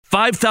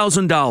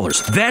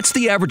$5,000. That's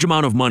the average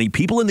amount of money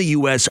people in the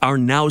U.S. are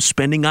now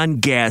spending on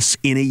gas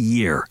in a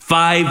year.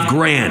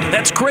 $5,000.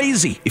 That's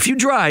crazy. If you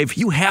drive,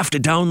 you have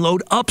to download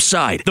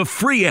Upside, the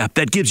free app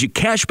that gives you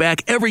cash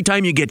back every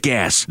time you get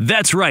gas.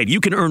 That's right. You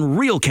can earn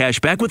real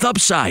cash back with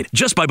Upside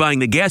just by buying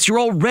the gas you're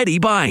already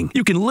buying.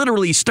 You can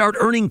literally start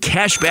earning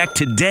cash back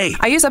today.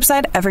 I use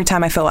Upside every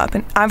time I fill up,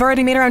 and I've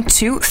already made around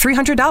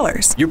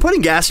 $300. You're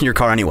putting gas in your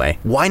car anyway.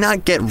 Why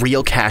not get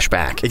real cash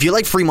back? If you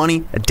like free money,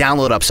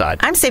 download Upside.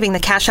 I'm saving the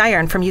cash I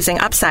earn from using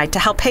Upside to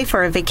help pay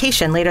for a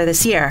vacation later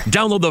this year.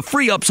 Download the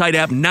free Upside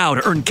app now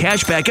to earn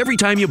cash back every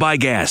time you buy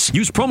gas.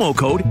 Use promo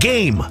code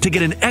GAME to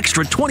get an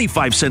extra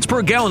 25 cents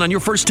per gallon on your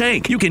first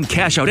tank. You can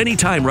cash out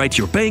anytime right to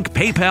your bank,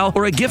 PayPal,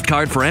 or a gift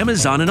card for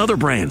Amazon and other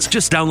brands.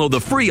 Just download the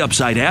free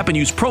Upside app and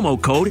use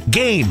promo code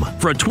GAME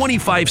for a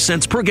 25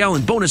 cents per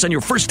gallon bonus on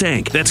your first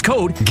tank. That's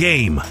code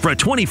GAME for a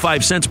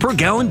 25 cents per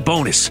gallon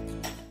bonus.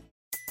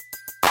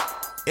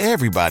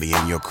 Everybody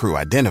in your crew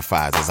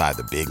identifies as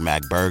either Big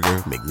Mac Burger,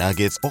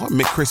 McNuggets, or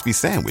McCrispy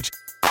Sandwich.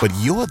 But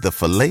you're the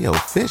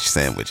Filet-O-Fish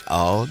Sandwich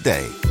all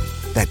day.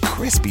 That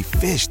crispy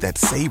fish, that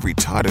savory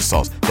tartar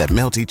sauce, that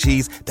melty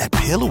cheese, that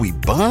pillowy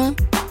bun.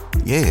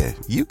 Yeah,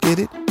 you get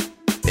it.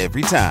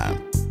 Every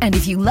time. And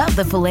if you love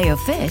the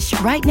Filet-O-Fish,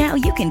 right now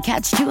you can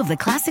catch two of the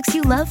classics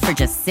you love for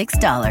just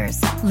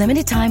 $6.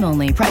 Limited time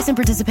only. Price and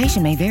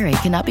participation may vary.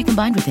 Cannot be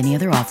combined with any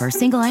other offer.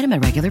 Single item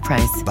at regular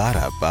price.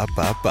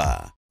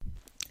 Ba-da-ba-ba-ba.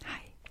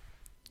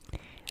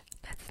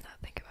 Let's not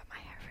think about my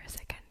hair for a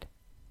second.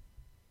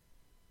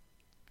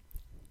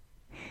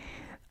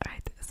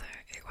 Alright, so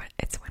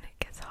it's when it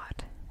gets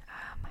hot.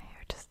 My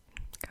hair just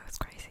goes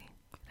crazy.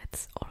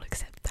 Let's all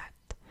accept that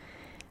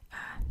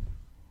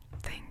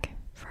thing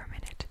for a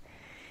minute.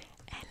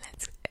 And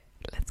let's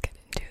get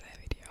into that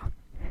video.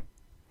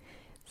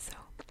 So,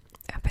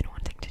 I've been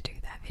wanting to do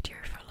that video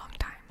for a long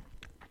time.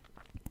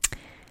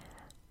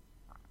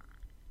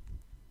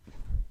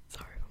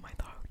 Sorry for my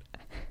throat.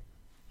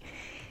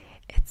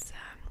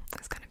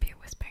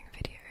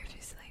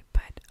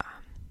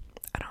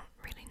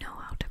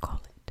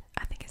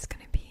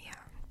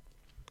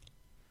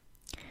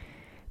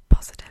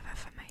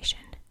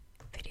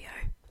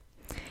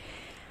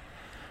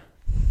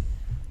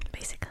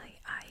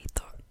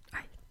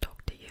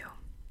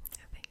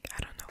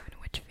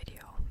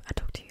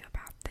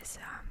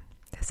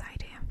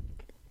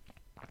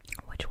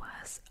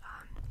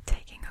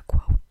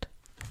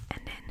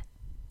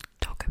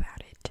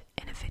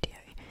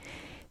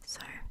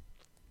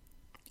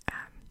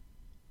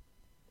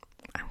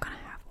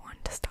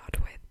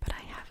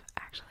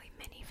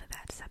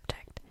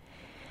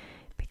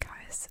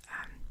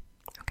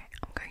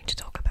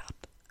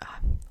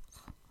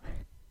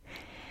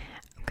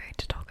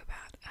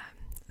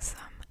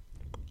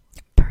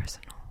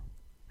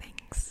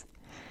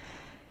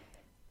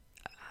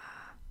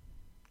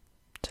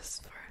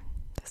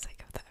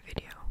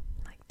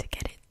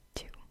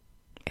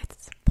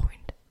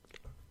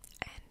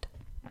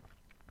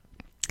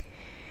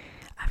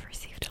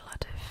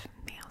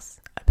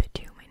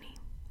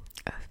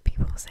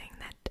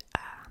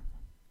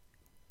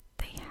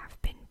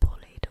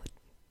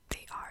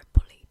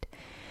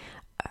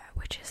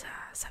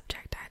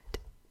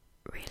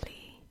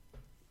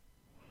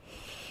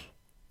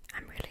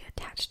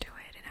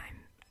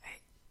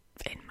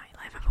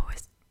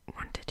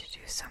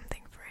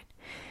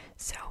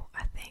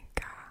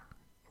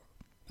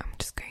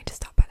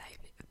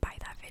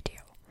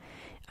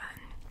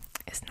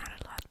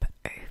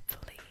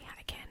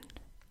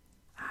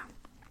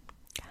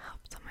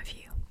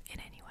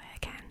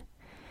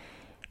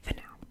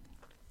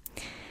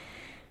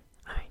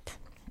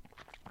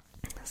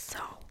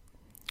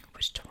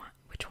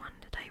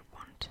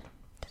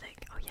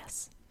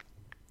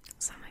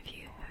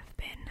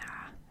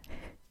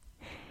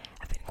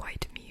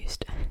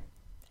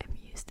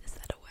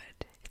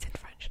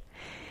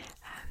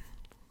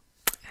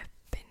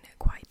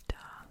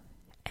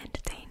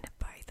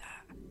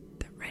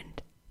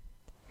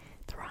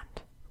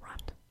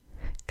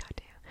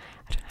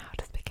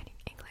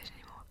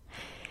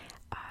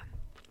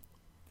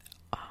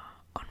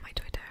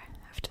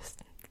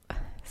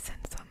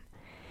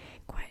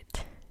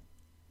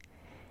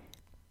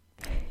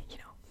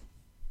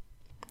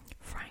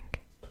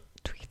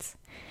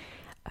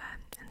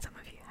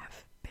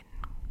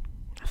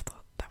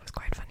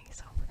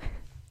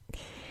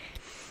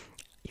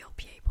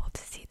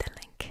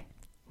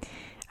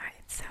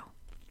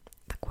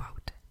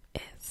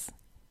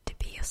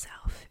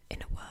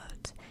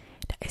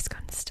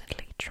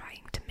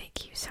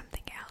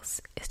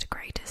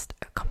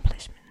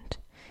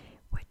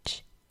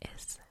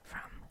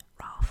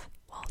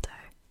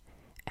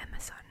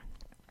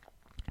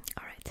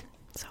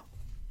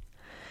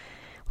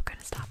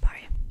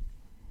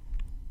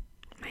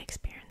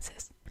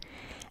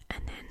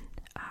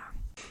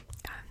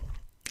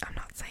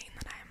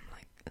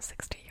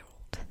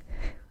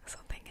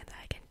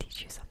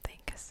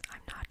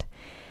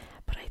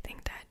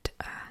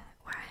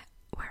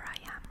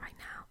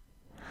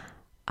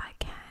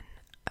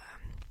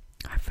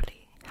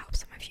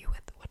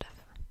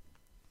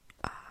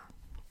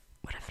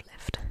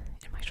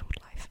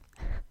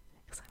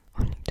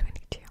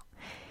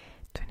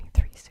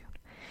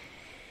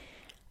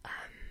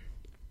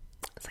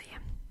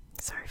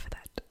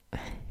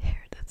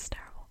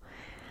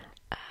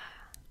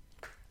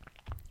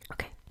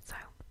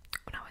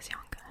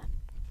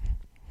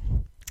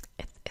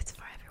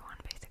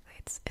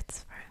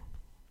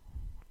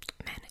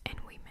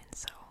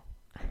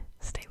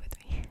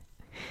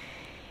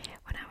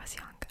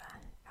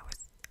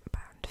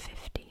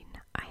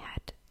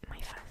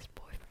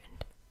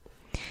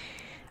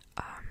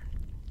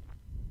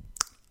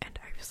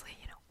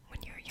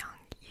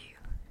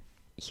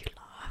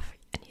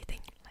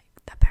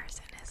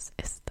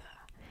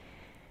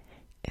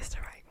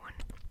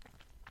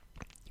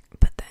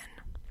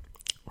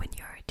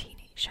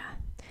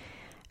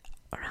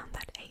 around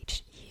that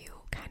age,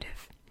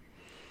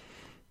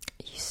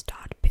 you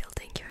start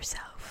building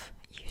yourself,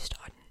 you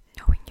start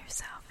knowing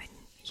yourself, and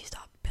you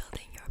start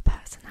building your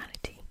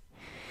personality,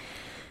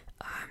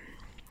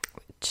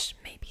 which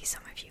maybe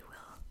some of you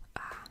will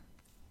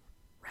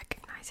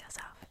recognize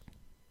yourself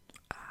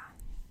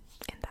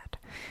in that.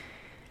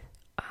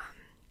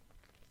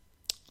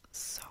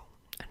 So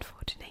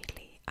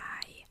unfortunately,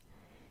 I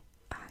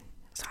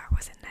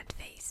was in that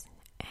phase,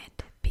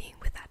 and being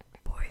with that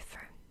boy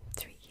for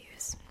 3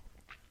 years,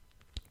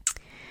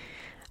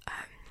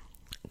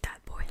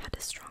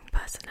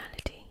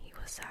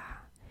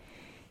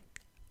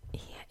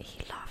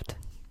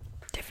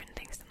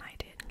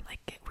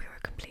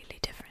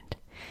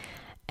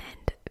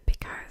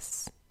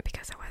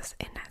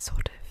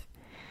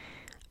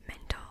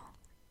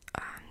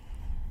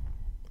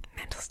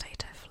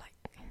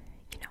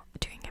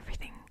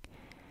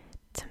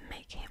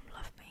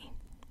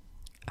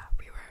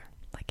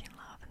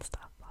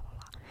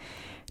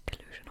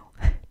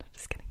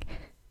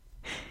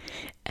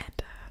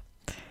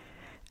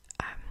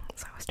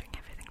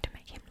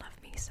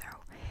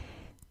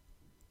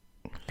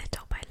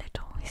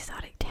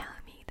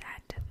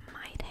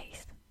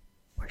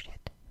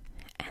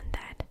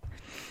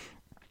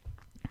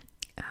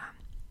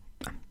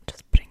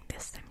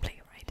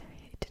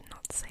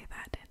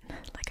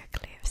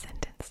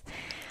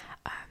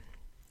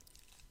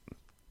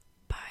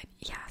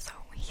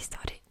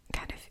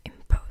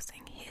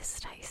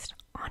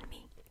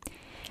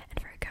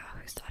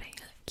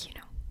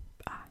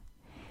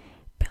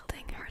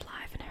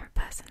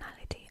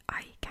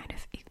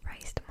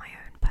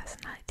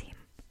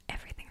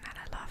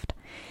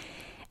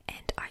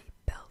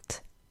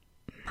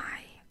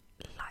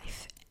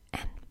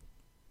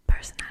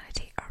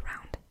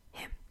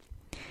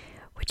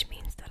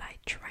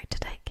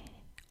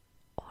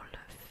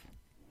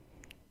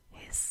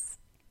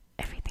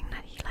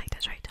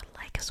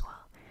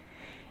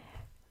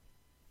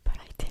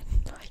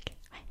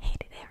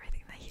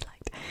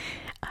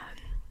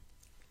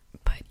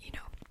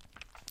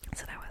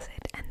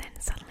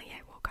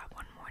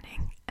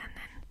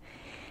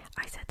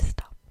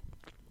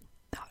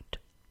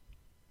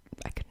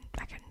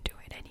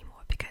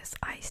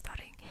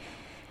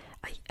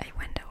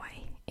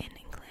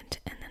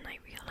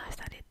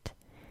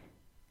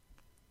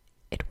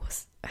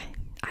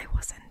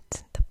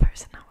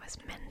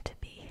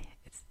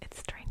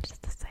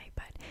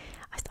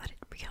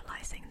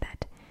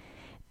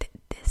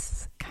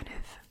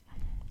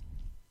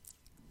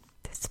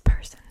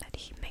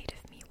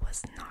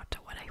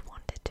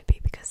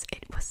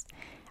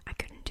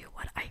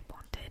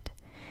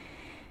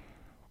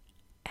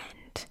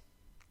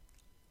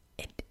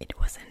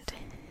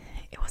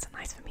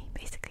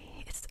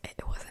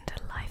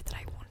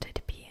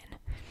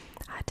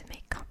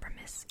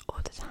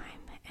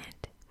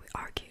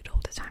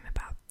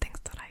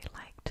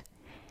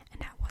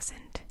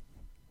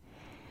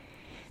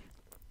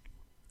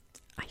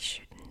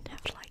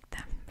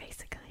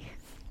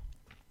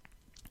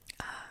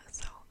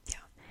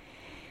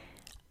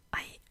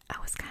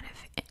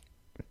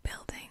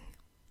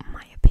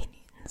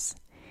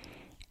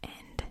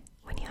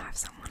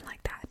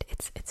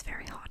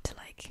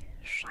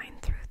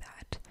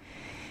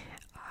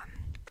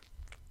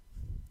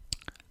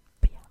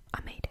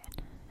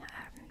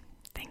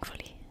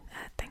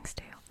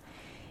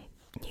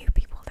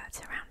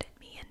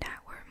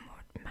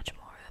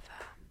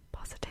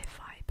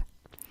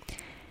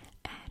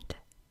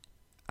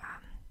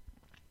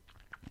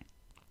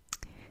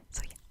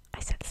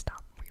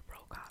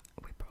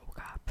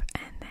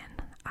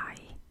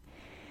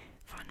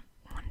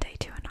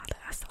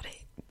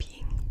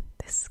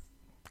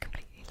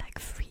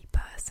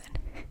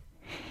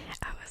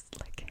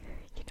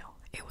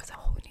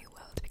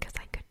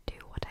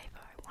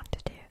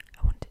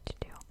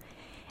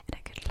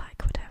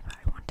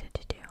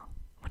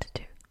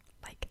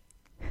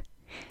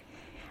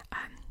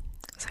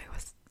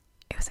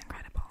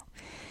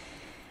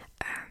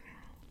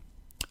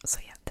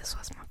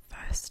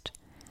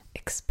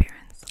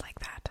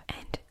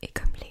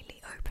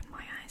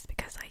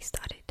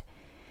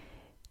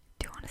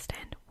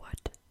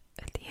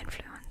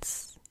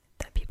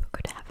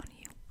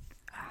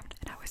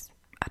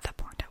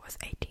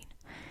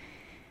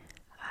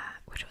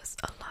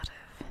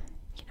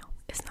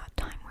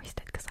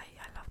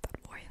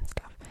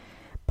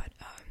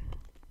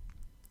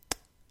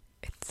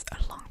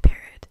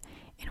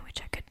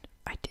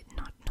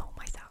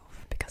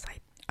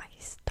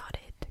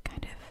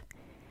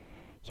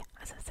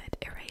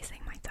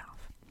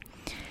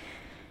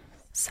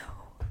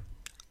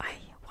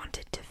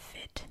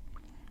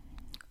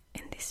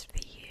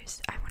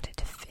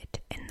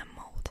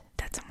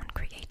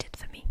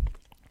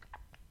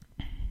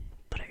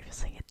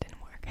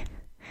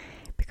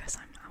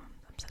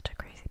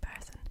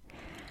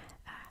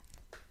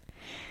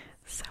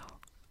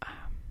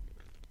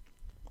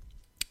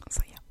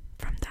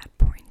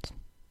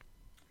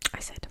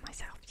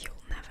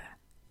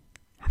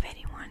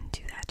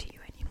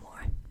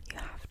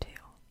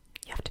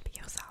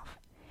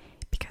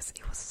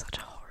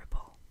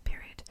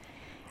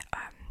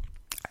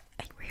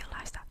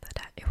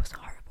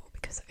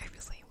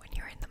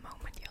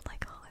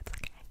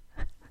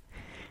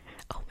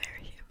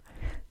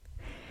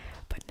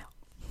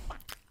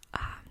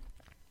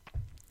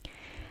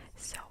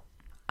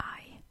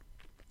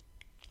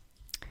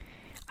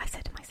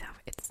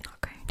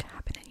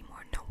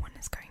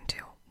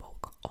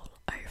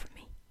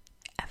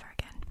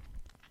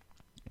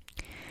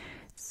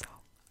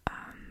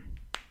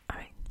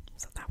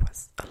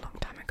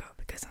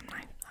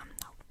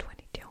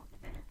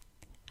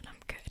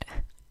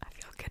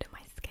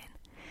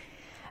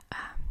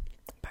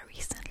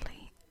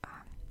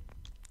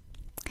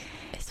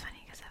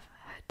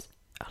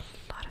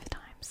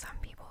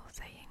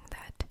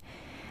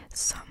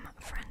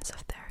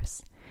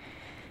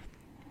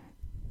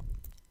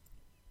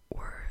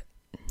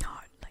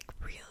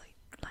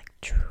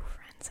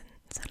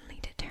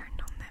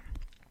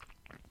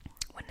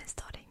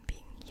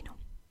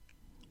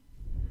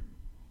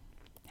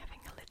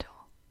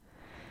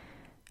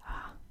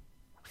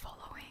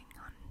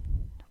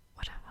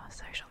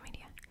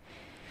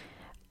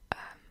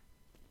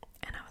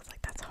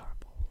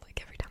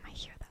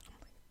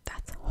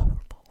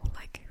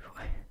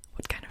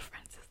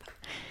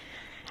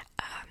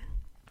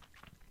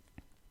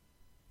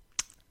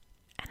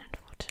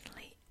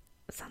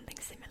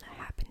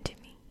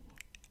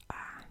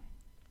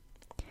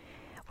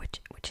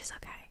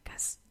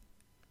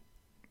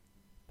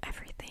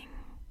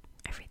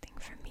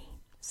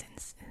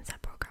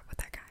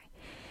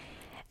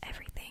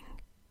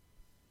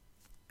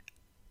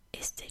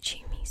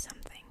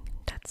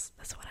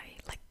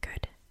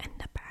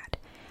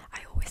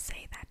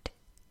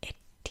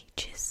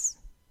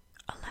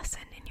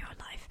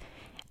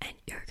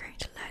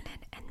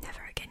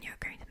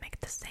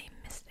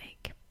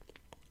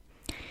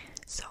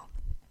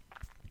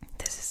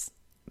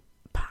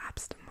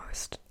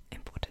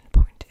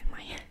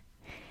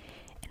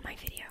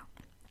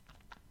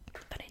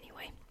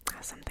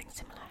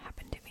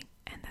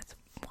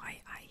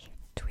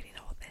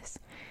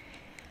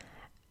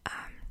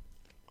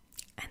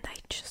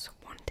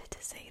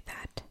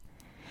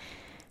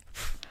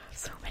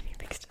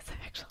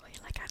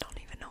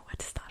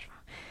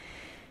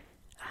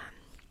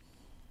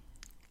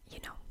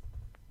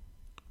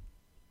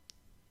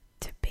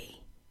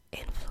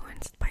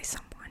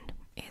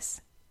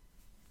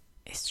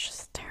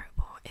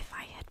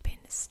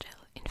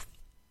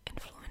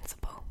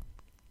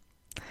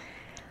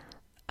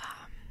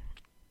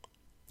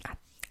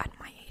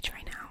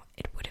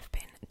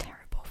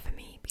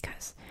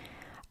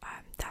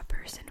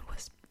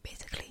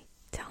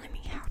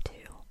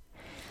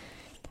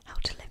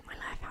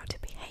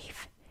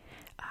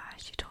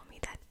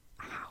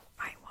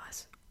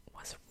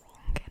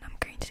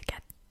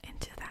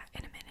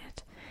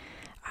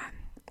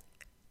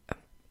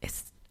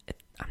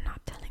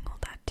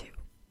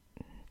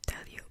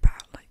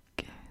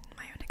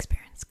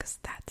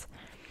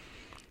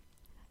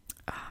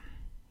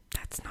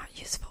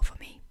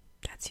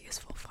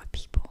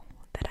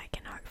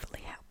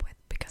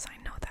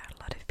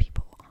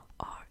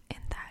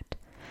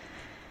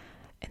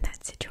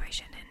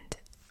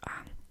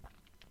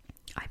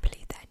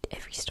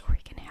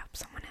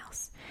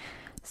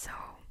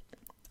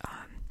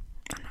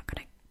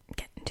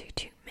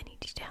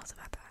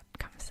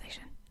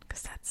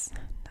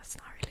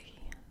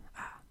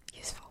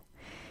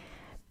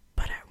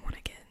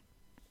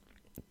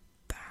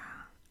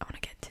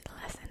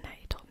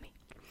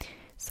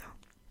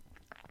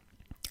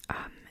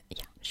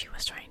 she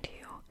was trying to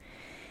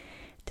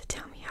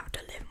tell me how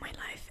to live my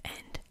life,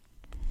 and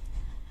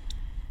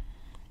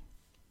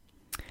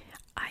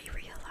I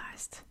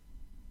realized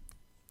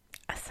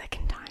a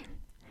second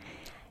time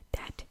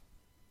that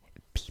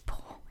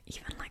people,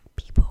 even like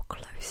people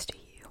close to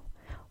you,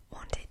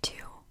 wanted to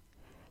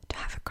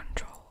have a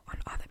control on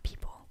other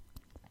people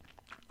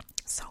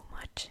so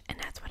much. And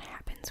that's what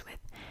happens with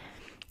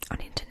on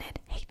internet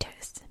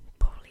haters,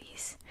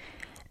 bullies,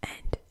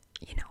 and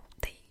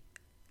they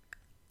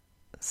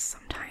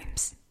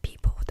sometimes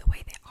people, the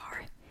way they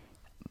are,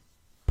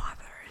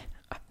 bother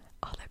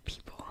other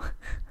people.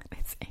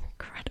 It's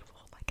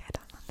incredible. Like, I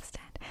don't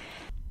understand.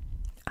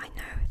 I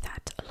know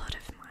that a lot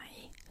of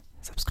my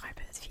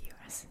subscribers,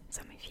 viewers,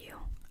 some of you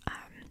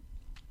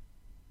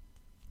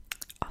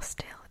are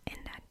still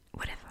in that,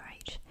 whatever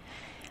age,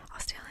 are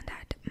still in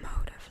that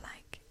mode of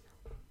like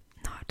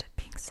not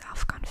being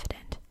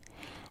self-confident.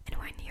 And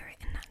when you're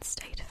in that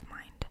state of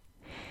mind,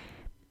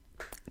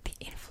 the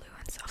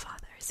influence of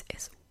others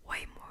is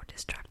way more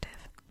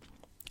destructive,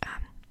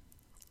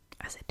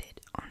 as it did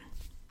on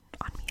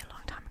me a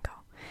long time ago.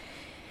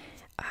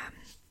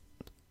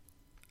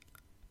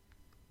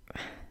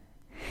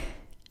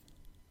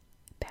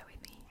 Bear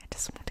with me. I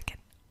just want to get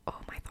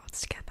all my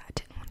thoughts together. I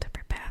didn't want to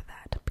prepare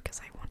that because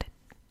I wanted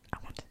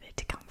it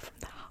to come from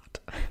the heart.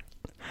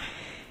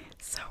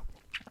 So,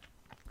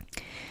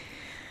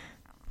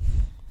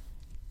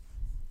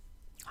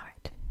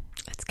 alright,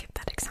 let's give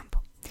that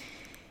example.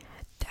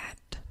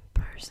 That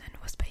person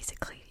was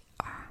basically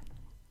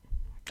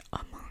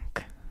among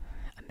a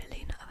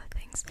million other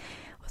things,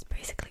 was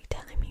basically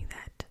telling me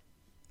that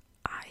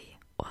I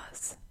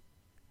was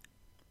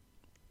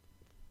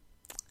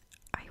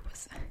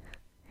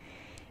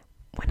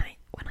when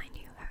I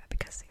knew her,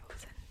 because it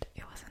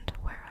wasn't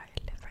where I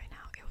live right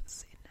now. It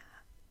was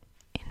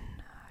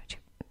in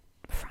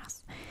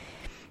France,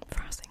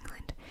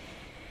 England.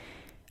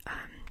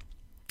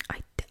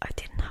 I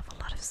didn't have a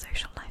lot of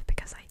social life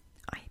because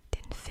I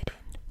didn't fit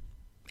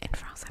in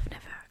France.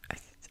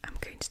 I'm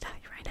going to tell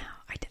you right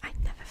now, I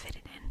never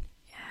fitted in.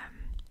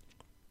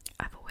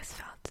 I've always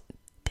felt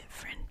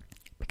different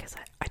because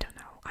I don't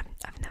know,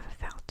 I've never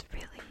felt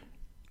really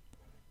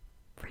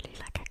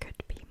like I could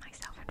be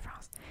myself in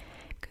France,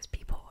 because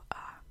people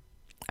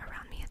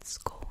around me at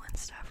school and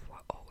stuff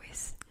were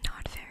always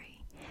not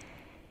very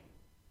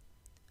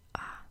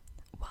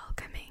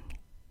welcoming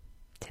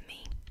to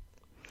me.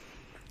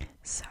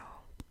 So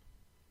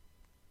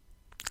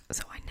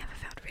I never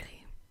felt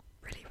really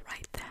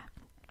right there.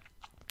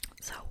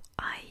 So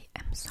I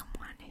am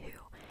someone who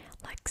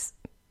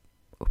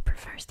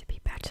prefers to be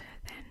better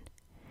than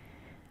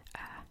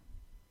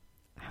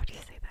how do you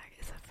say that?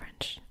 It's a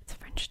French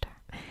term.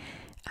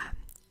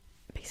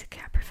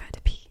 Basically I prefer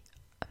to be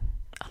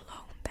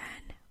alone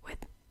than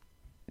with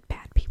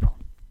bad people.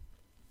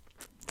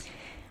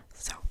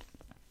 So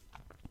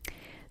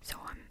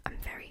I'm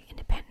very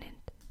independent.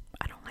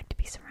 I don't like to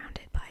be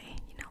surrounded by,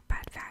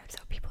 bad vibes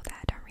or people that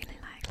I don't really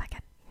like. Like,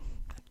 I'd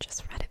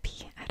just rather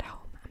be at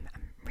home.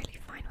 I'm really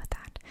fine with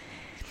that.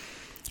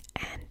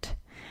 And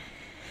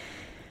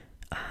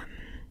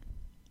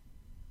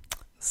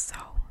so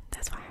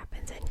that's what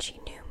happens, and she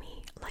knew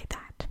me like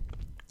that.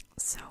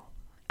 So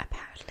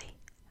apparently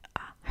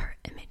her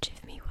image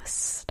of me was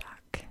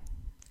stuck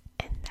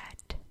in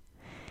that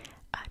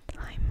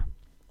time,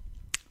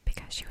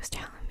 because she was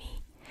telling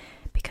me,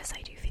 because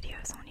I do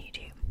videos on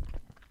YouTube,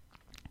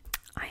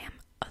 I am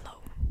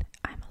alone.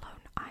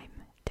 I'm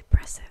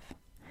depressive.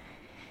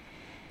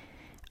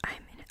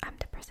 I'm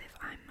depressive.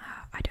 I'm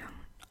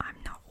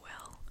not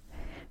well.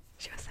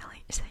 She was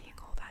saying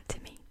all that to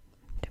me,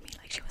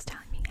 like she was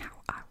telling me how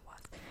I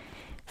was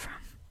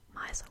from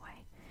miles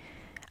away.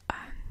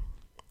 I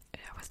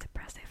was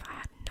depressive. I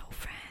had no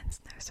friends,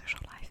 no social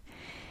life.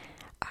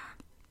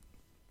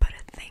 But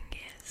the thing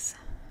is,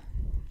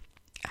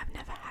 I've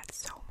never had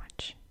so much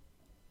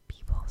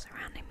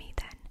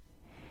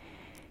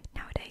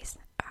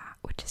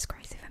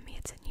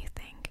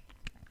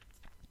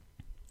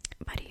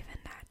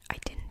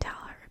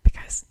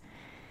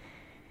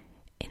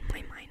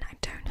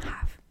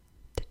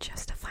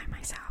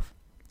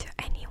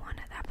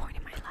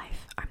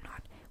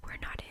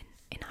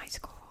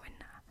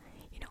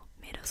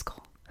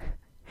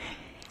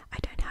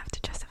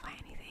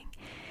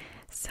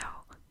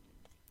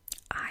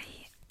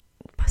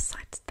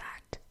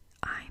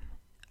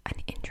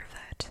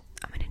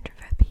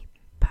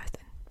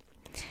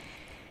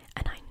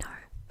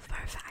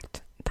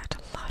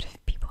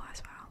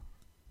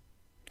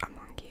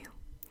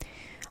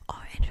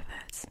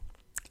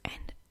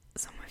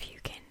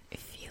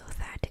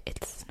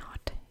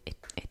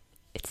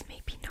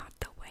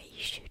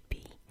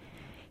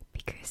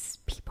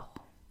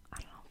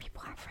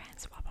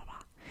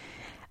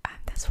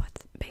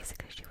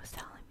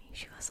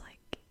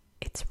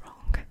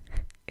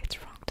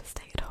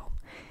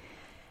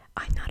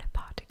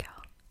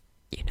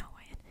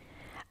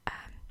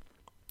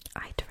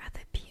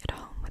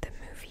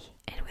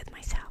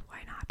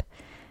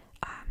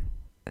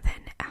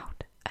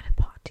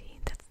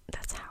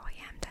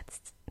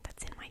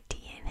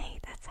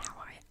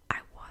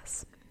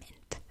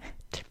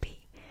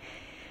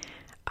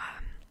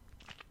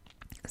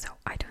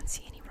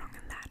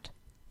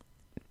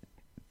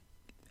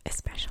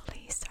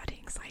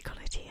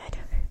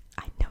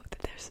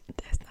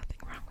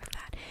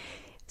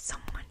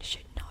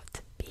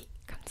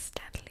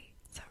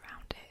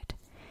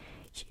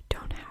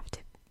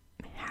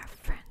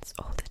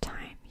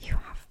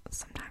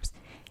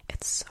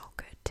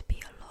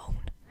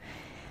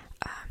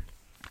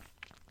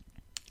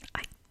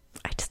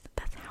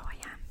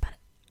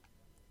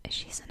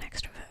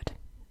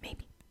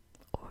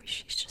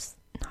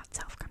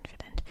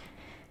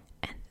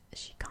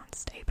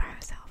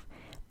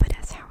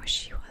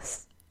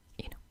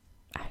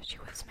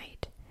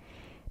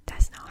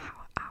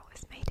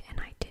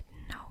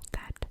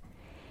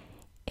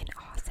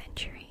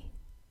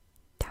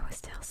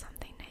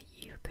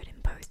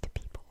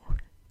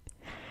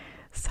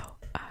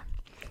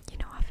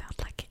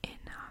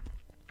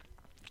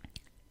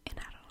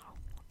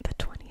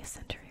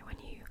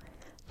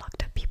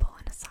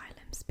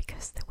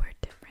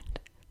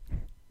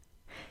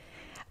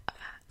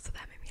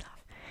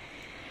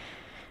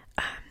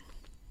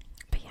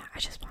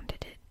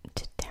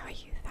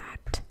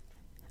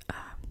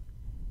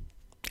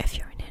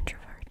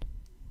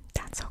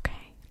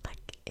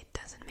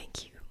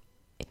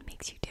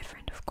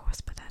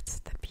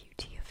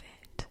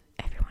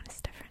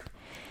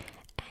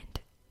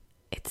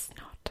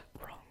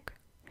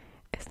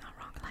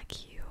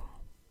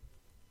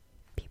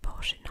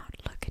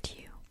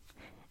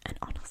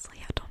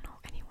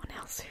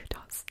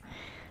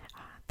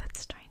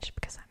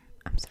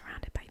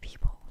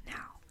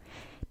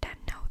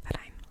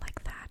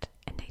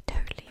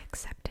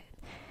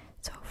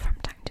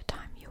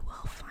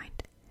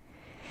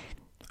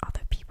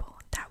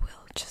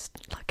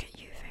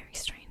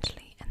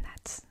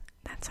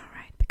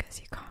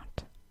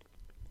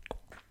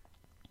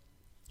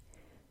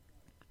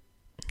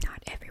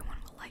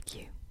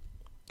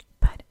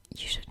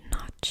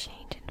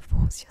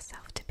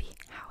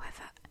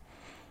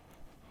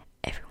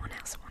everyone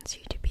else wants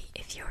you to be.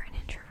 If you're an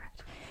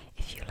introvert,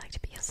 if you like to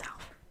be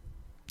yourself,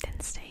 then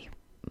stay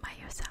by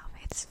yourself.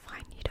 It's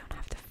fine. You don't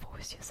have to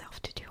force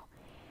yourself to do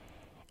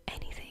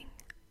anything.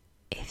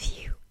 If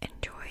you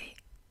enjoy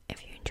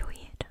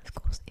it, of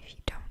course. If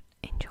you don't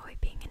enjoy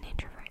being an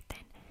introvert,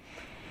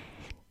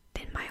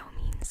 then by all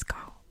means go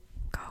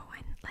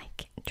and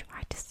like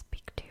try to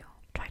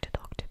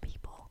talk to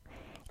people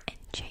and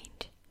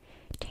change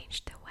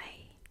the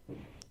way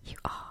you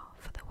are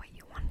for the way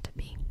you want to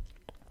be.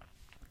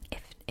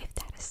 If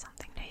that is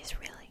something that is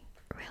really,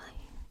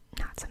 really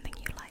not something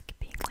you like,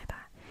 being like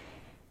that,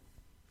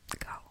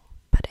 go.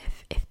 But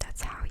if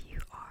that's how you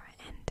are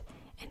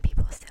and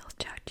people still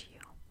judge you,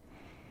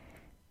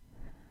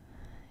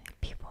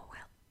 people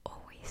will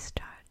always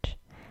judge,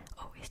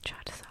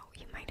 so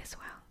you might as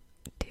well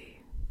do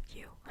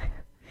you.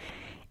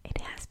 It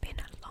has been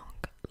a long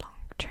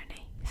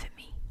journey for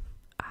me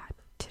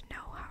to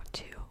know how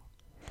to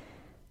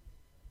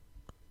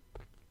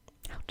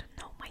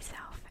know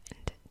myself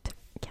and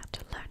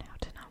to learn how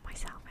to know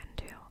myself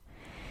and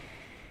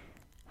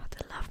how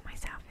to love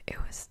myself. It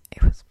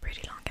was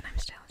pretty long, and I'm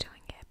still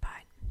doing it,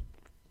 but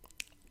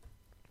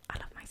I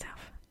love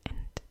myself, and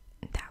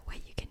that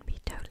way you can be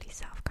totally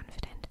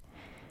self-confident.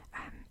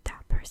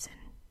 That person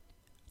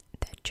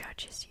that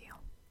judges you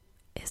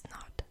is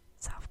not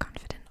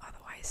self-confident,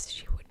 otherwise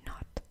she would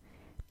not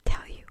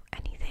tell you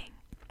anything,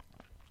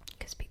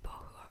 because people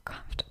who are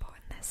comfortable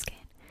in their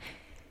skin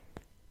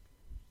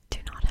do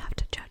not have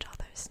to judge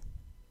others,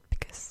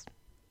 because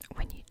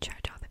when you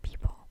judge other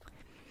people,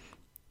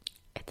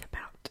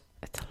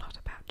 it's a lot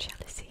about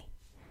jealousy.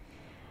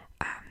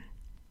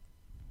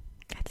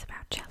 It's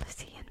about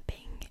jealousy and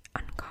being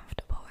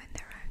uncomfortable in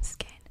their own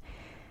skin.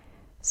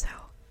 So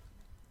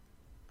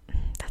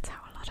that's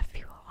how a lot of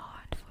people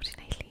are,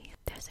 unfortunately.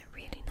 There's a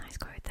really nice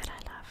quote that I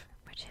love,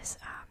 which is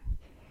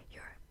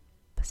your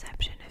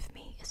perception of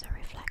me is a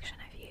reflection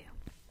of you.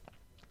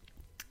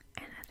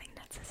 And I think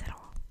that says it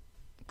all.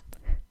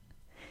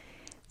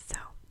 So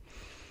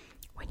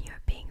when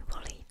you're being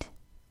bullied,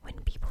 when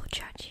people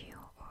judge you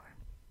or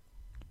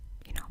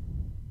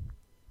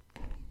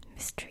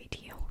mistreat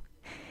you,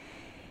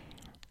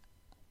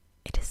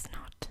 it is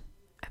not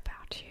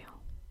about you.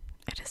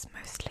 It is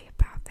mostly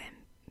about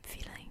them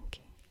feeling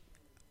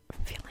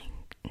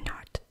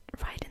not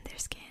right in their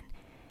skin.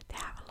 They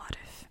have a lot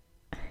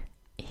of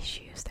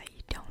issues that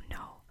you don't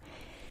know.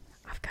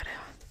 I've got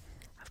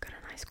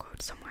a nice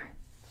quote somewhere.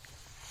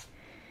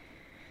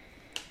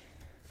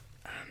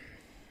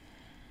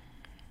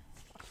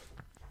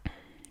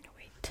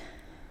 Wait.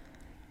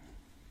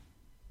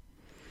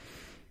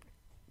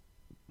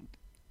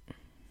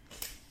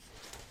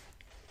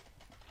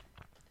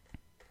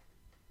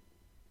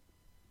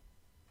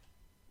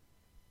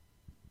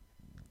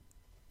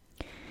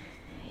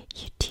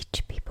 You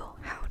teach people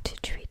how to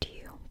treat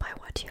you by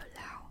what you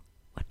allow,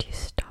 what you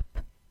stop,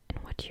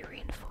 and what you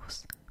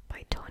reinforce,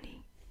 by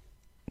Tony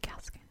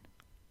Gaskin.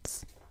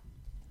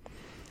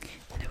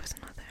 There was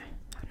another,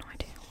 I have no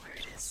idea where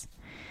it is.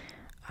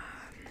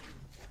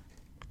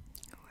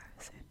 Where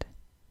is it?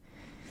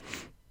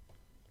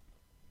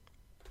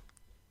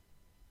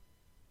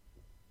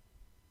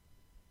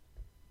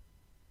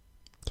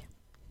 Yeah,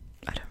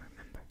 I don't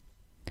remember.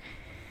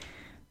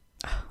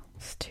 Oh,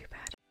 it's too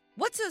bad.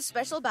 What's so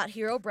special about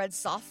Hero Bread's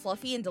soft,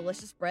 fluffy, and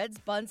delicious breads,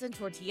 buns, and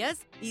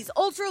tortillas? These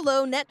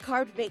ultra-low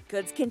net-carb baked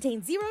goods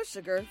contain zero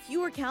sugar,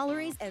 fewer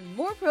calories, and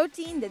more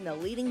protein than the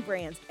leading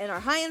brands, and are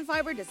high in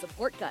fiber to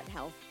support gut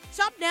health.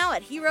 Shop now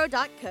at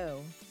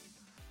hero.co.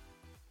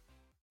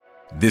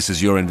 This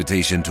is your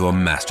invitation to a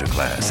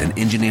masterclass in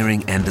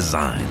engineering and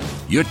design.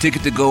 Your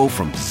ticket to go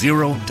from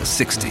 0 to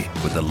 60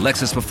 with the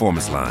Lexus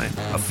Performance Line.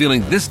 A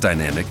feeling this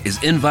dynamic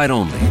is invite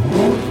only.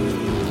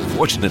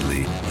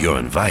 Fortunately, you're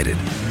invited.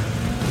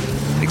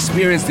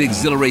 Experience the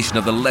exhilaration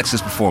of the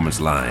Lexus Performance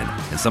Line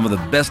and some of the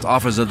best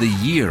offers of the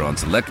year on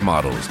select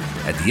models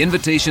at the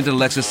Invitation to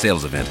Lexus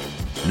sales event,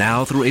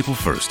 now through April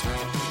 1st.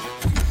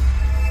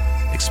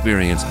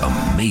 Experience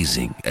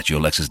amazing at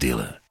your Lexus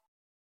dealer.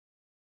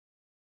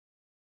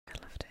 I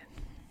loved it.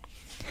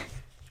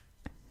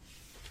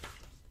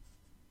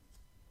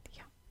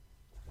 Yeah.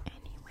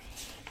 Anyway.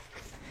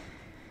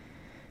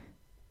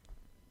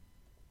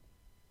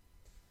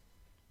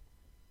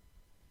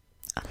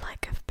 A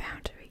lack of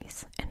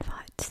boundaries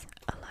invites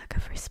a lack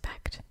of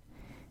respect.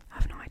 I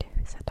have no idea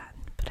who said that,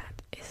 but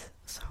that is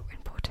so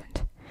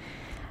important.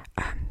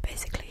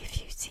 Basically,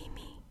 if you see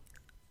me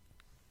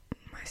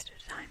most of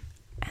the time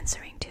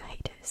answering to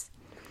haters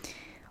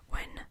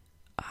when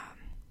I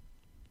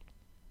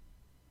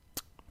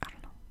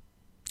don't know,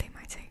 they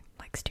might say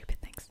like stupid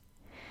things.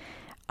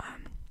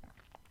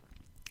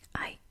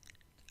 I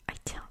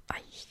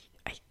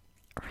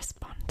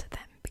respond to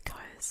them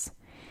because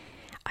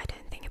I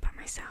don't think about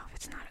myself.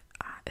 It's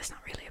not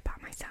really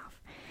about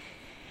myself,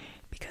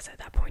 because at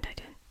that point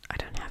I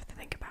don't have to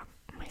think about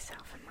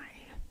myself and my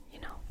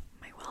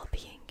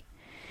well-being.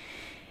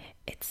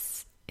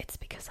 It's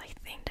because I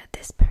think that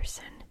this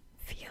person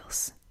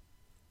feels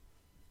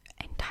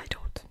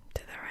entitled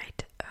to the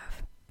right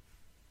of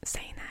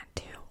saying that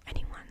to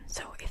anyone. So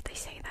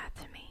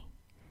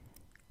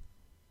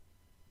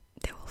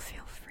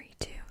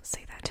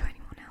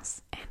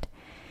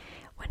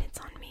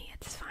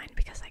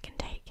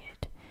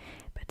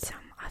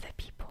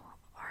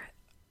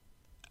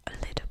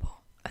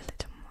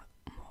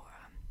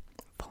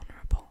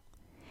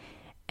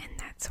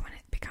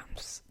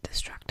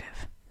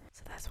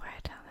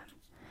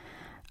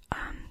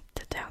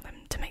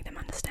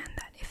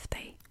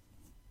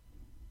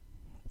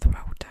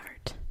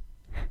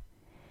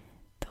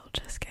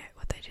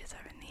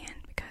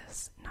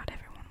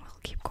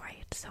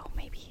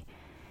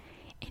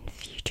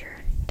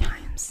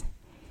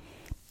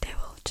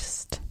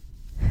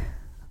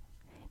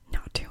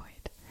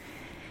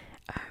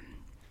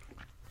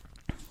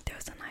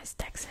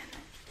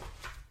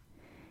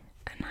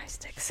nice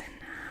Dixon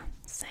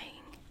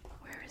saying.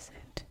 Where is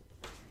it?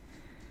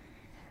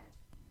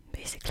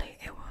 Basically,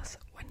 it was,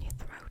 when you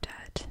throw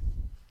dirt,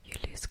 you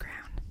lose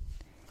ground.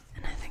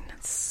 And I think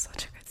that's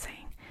such a good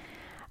saying.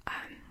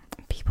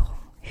 People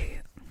who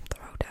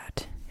throw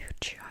dirt, who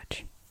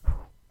judge, who,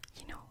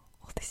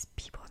 all these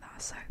people that are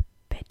so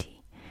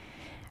petty,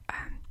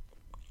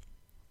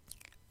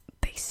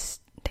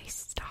 they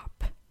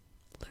stop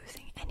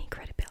losing any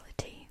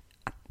credibility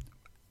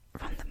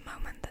from the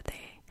moment that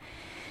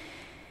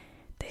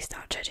they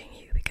start judging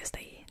you, because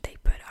they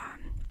put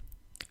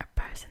a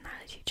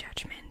personality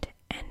judgment,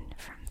 and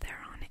from there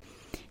on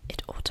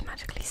it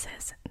automatically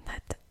says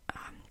that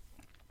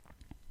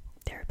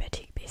they're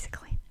petty,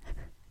 basically.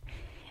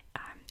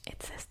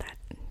 It says that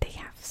they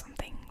have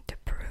something to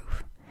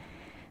prove,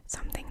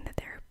 something that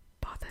they're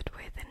bothered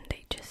with, and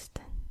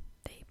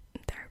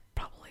they're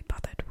probably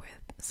bothered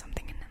with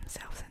something in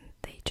themselves, and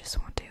they just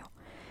want to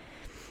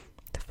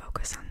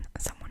focus on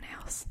someone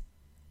else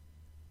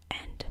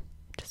and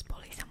just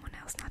bully someone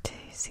else, not to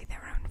see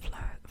their own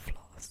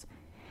flaws.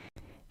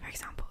 For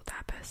example,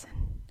 that person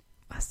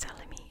was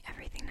telling me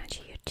everything that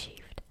she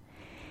achieved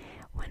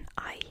when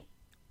I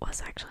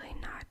was actually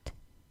not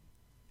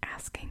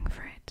asking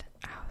for it.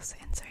 I was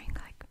answering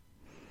like,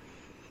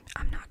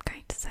 I'm not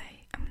going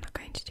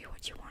to do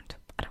what you want,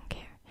 I don't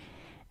care.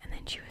 And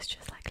then she was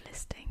just like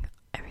listing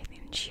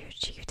everything she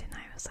achieved, and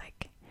I was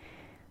like,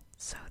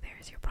 so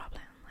there's your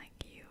problem,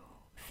 like you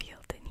feel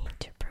the need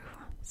to prove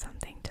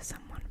something to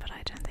someone, but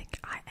I don't think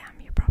I am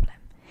your problem.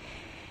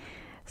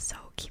 So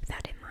keep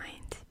that in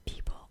mind.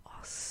 People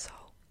are so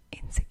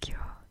insecure.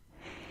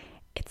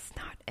 It's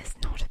not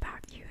about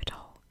you at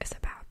all, it's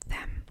about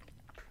them.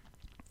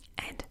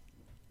 And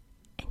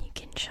you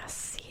can just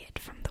see it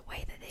from the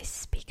way that they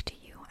speak to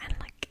you. And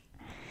like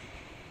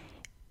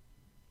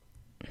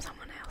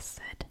someone else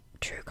said,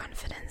 true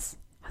confidence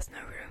has no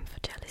room for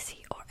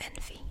jealousy or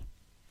envy.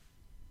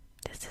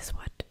 This is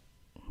what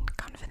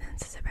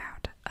confidence is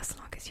about. As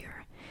long as you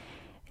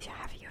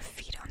have your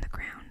feet on the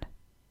ground,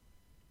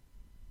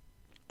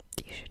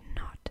 you should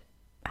not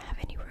have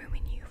any room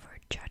in you for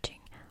judging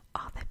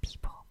other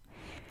people.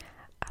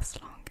 As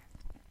long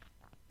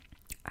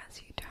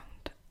as you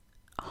don't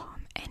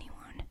harm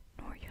anyone,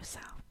 nor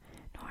yourself,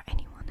 nor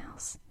anyone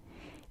else,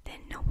 then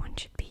no one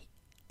should be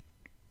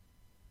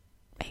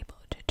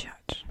able to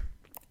judge.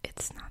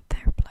 It's not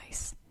their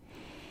place.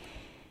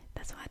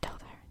 That's what I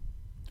told her.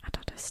 I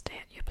told her, stay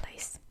at your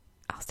place,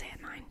 I'll stay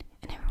at mine,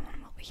 and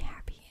everyone will be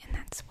happy. And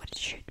that's what it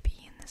should be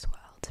in this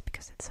world,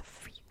 because it's a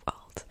free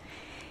world,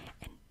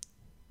 and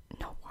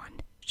no one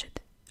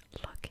should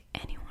look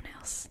anyone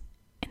else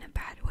in a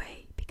bad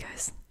way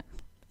because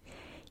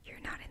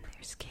you're not in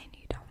their skin,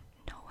 you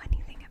don't know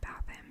anything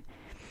about them.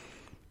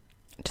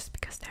 Just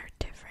because they're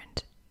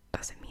different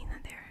doesn't mean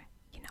that they're,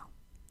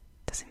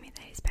 doesn't mean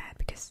that it's bad,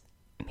 because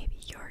maybe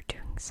you're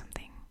doing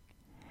something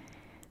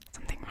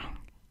wrong,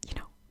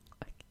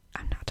 like,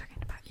 I'm not talking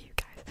about you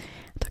guys,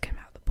 I'm talking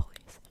about the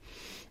bullies.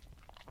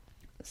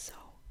 So,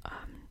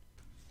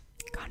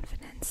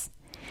 confidence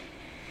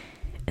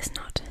is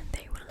not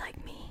they will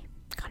like me.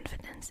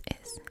 Confidence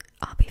is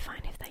I'll be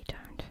fine if they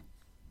don't.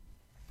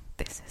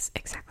 This is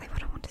exactly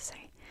what I want to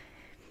say.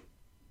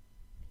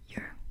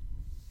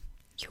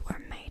 You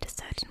were made a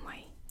certain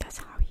way. That's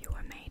how you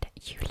were made.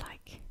 You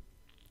like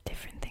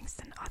different things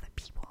than other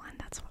people, and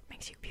that's what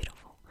makes you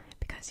beautiful.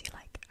 Because you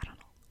like,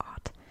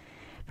 art.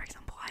 For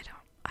example, I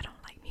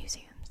don't like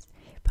museums,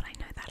 but I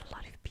know that a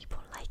lot of people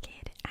like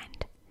it,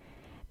 and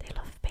they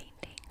love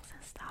paintings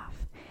and stuff.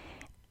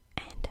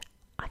 And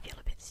I feel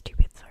a bit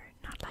stupid for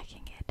not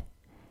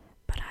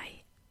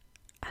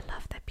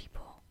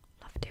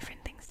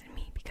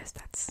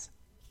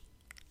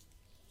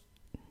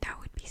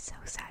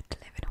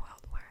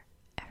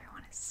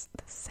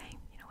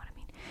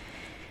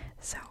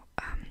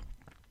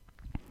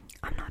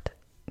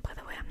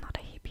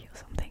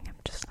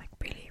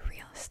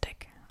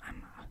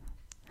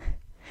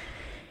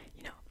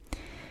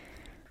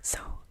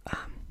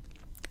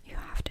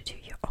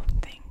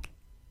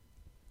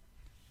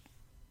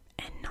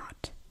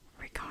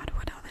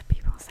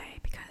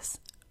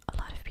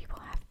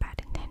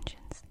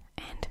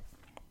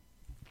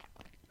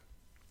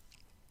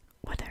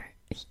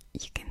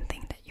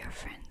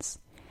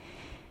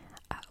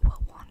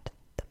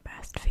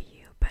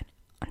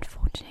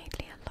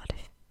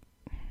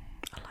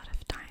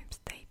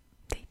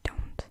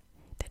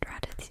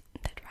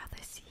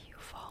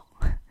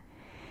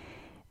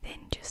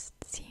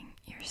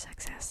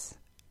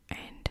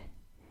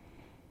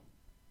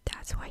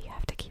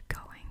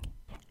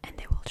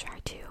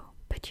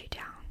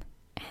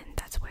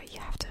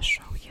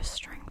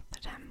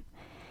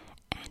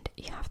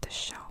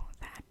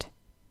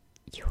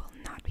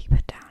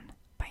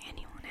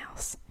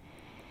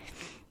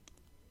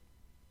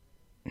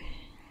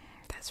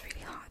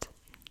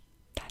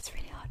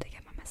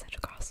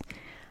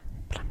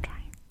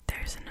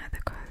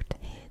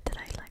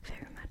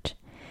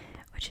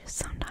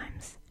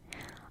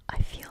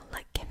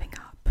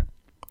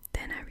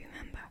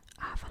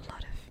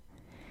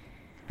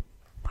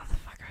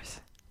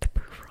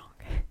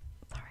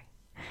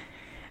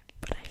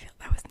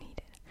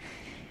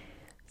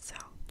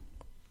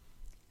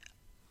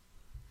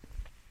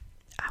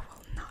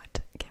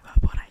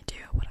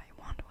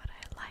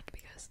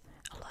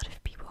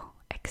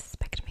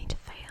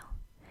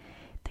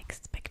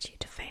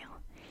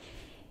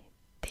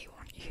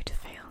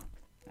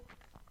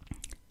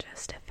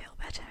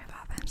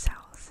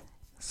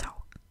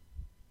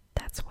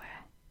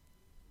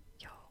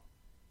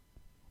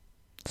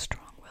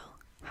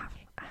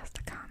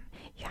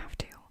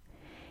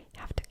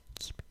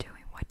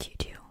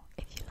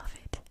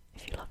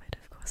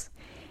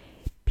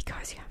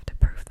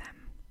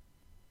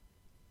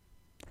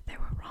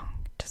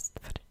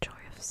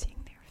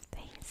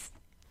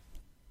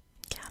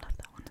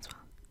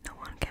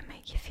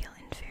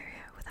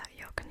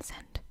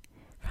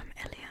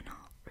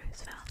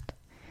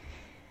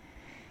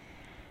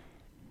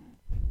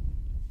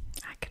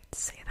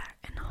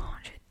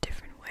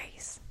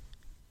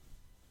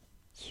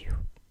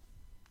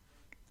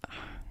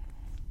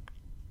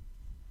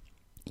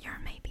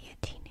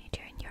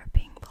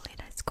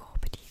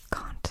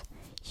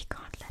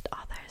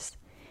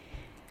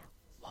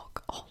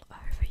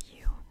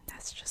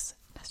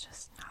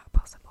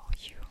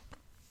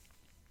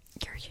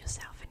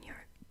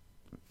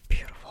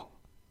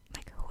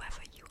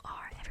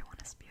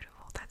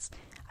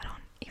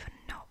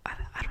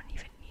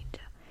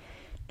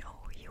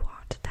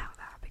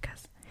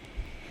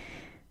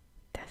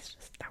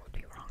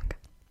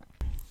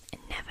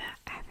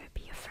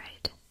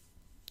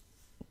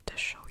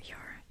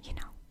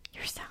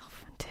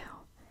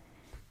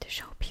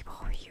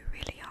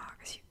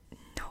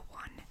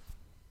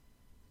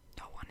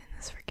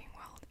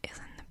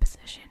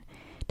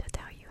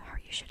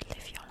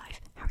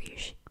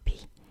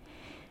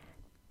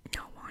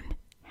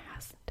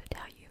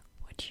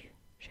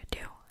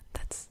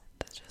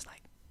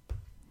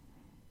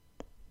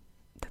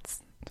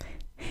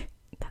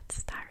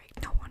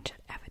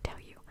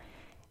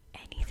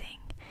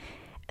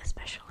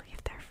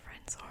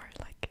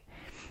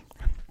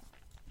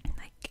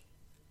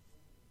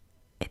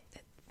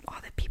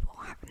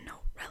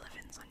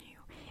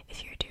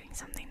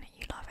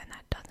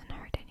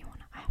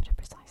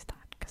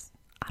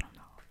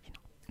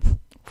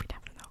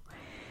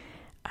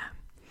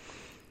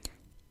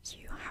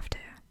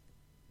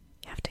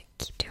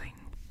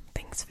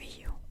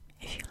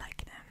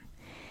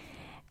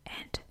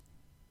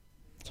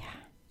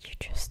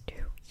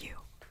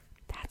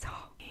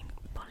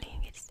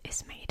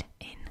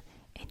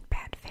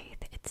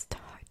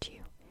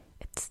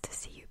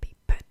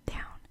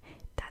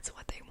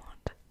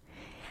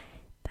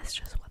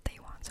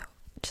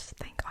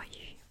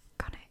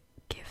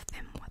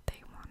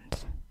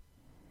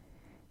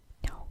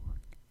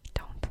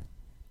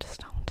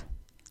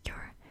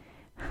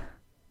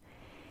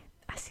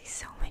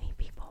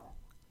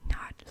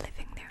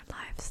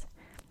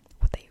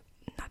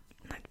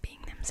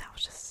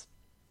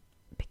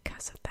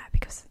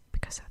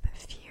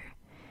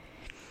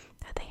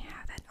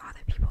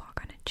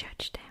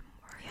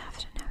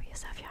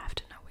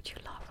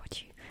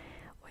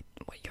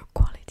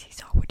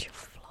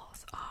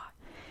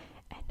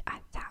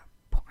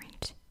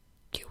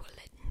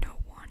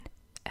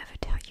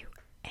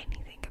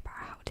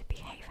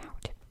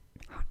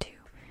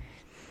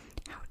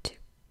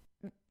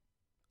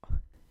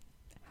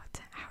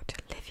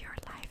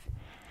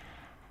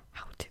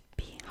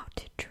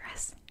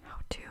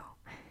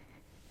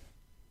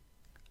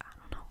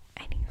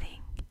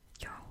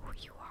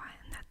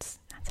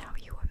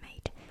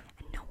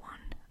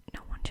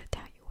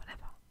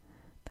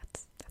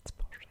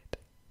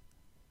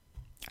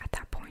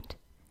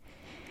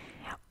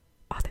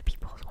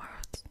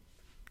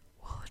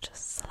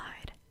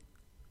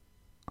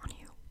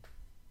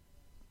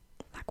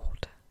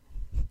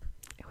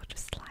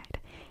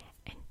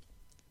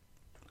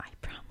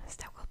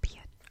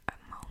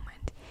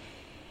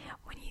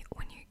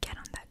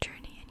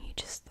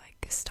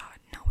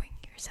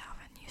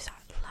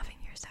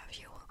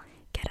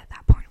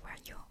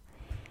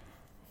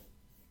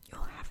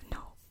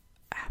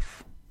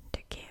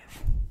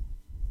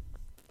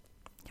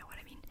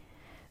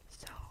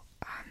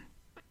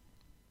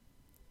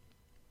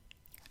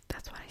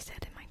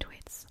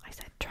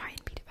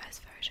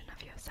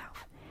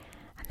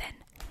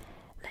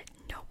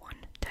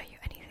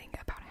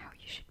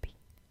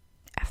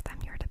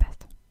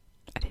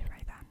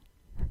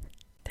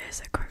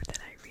There's a quote that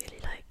I really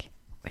like,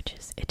 which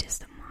is, "It is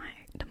the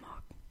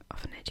mark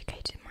of an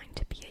educated mind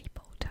to be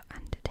able to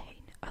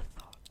entertain a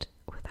thought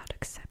without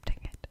accepting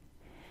it,"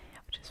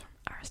 which is from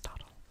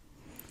Aristotle.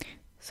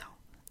 So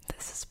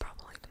this is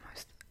probably the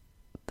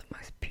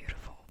most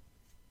beautiful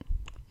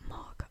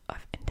mark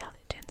of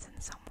intelligence in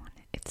someone.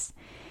 It's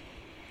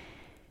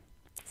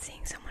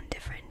seeing someone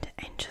different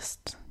and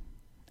just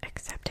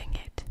accepting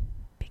it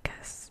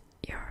because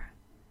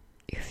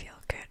you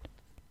feel good,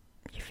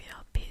 you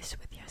feel peace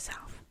with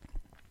yourself,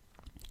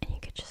 and you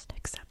could just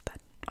accept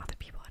that other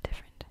people are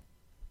different.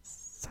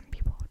 Some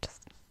people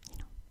just,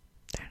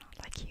 they're not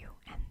like you,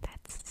 and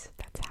that's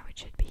how it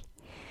should be.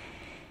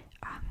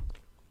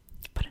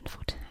 But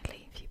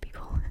unfortunately, few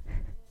people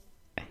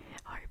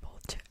are able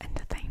to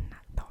entertain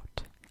that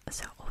thought.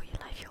 So all your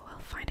life you will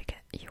fight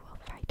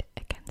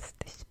against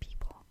these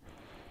people,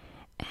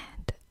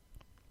 and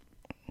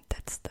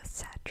that's the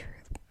sad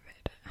truth of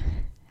it.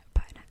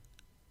 But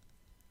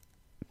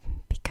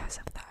because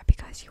of that,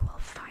 because you will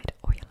fight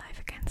all your life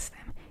against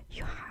them,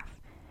 you have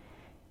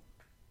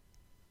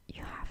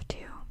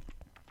to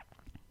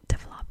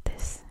develop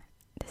this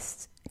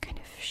kind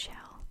of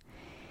shell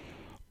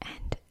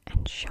and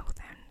show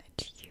them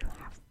that you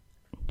have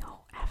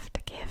no F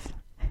to give.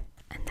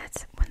 And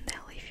that's when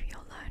they'll leave you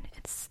alone.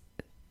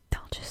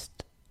 They'll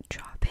just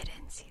drop it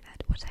and see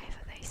that whatever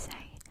they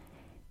say,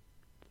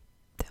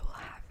 they will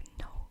have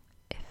no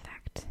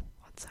effect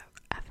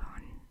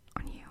whatsoever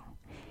on you.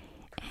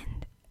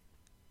 And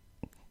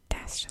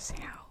that's just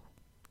how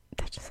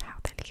they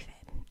leave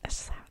it. That's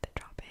just how they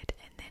drop it.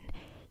 And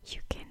then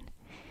you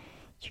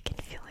can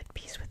feel at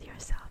peace with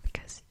yourself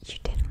because you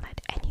didn't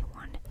let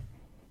anyone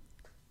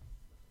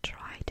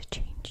try to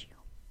change you.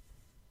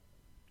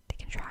 They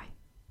can try.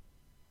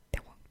 They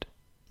won't.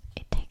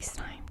 It takes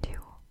time to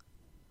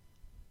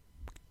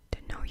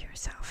know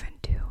yourself, and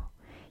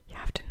you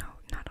have to know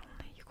not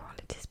only your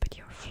qualities but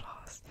your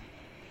flaws,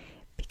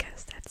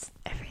 because that's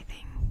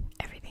everything.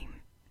 Everything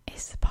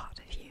is a part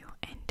of you,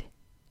 and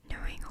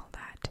knowing all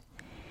that,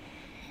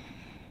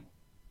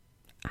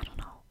 I don't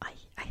know,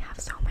 I have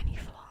so many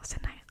flaws,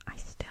 and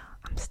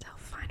I'm still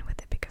fine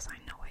with it because I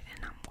know it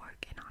and I'm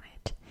working on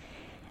it.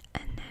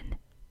 And then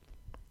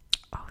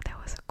there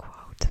was a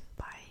quote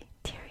by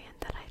Tyrion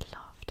that I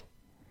loved.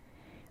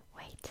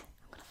 Wait,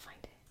 I'm gonna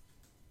find it.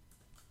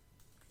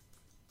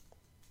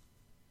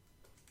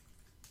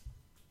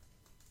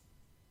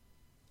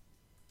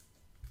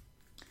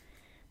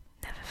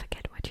 Never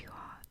forget what you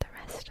are. The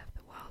rest of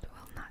the world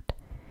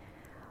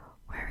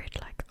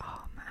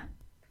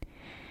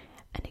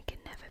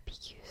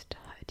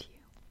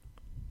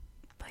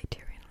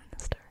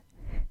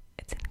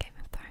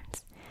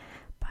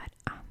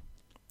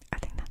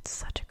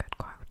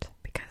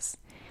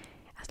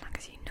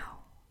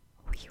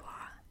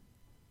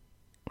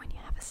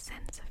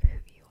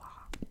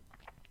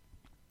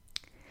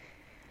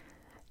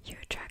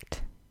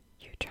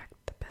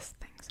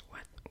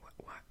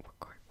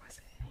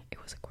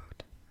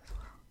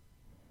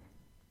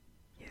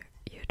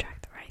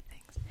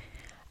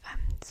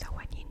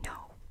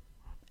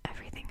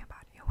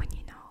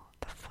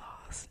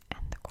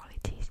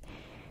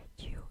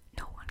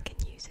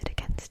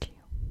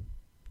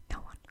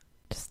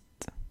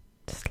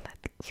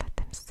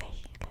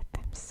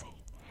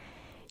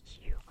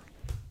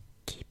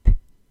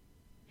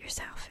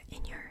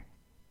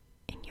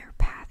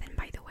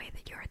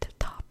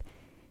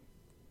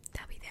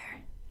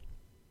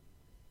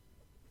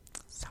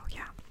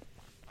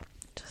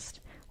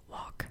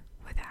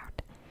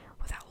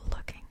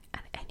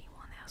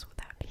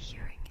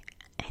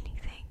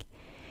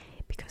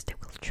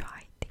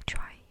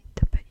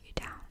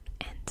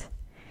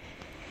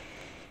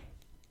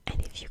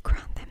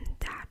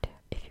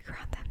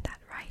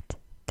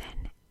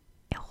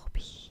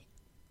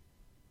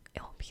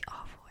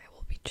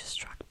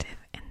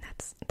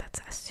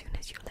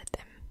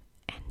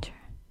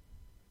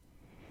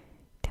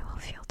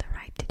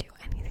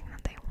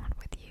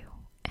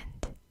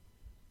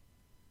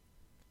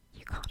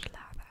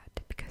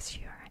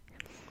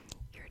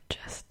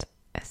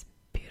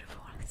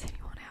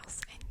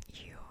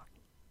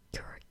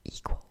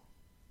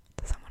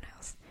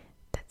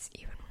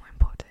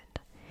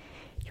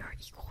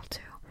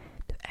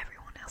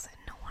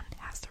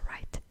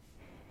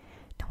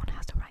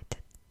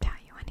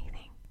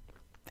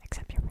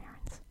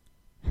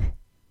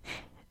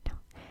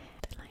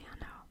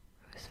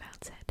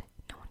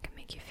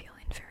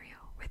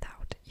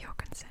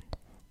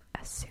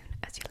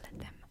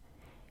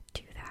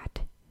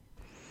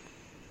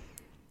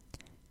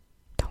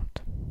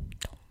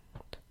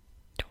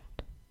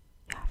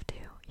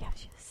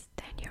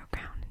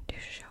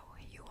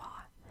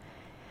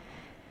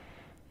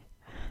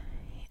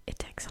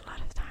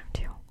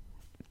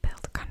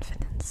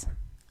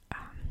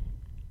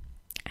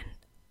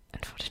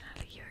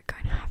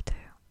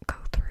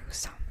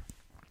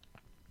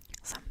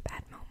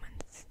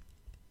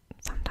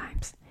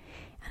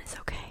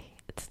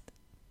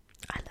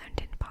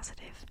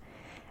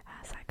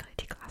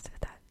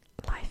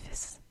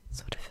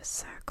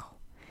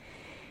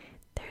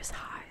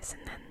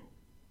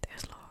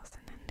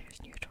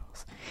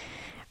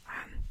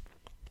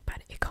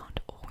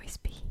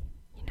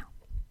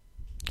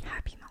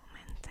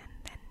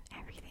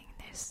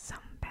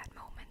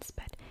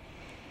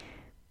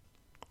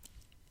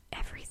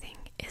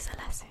is a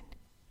lesson.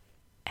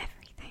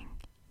 Everything.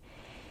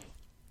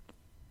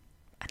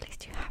 At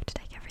least you have to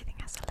take everything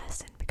as a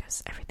lesson,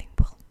 because everything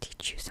will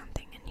teach you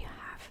something, and you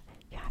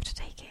have to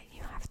take it.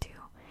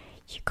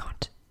 You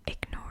can't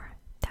ignore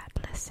that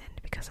lesson,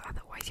 because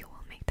otherwise you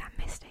will make that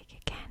mistake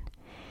again,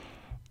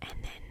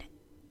 and then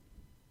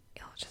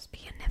it'll just be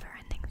a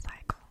never-ending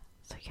cycle.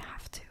 So you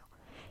have to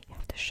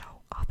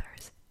show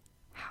others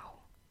how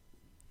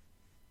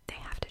they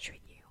have to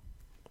treat you.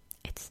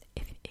 It's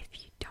if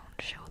you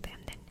don't show them,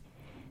 then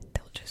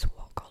they'll just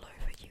walk all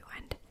over you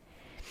and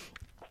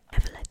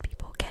never let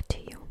people get to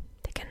you.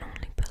 They can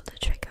only pull the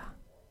trigger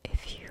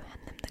if you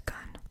hand them the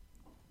gun.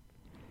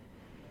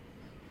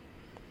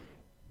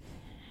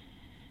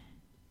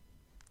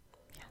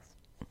 Yes,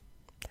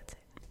 that's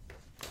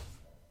it.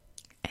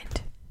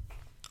 And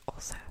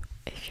also,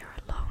 if you're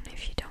alone,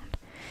 if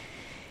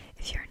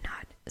you're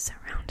not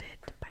surrounded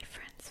by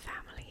friends,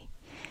 family,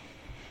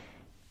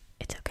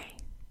 it's okay.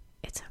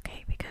 It's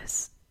okay,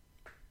 because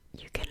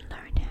you can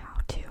learn how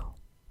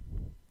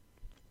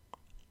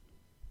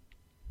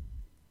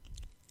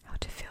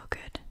to feel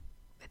good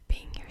with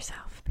being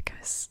yourself,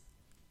 because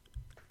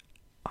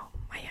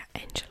Maya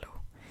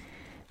Angelou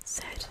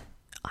said,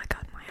 I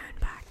got my own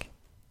back,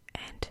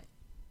 and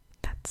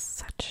that's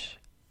such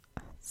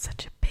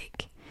a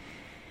big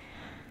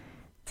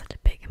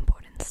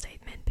important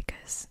statement,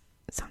 because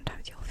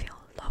sometimes you'll feel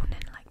alone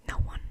and like no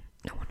one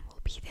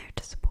will be there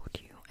to support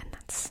you, and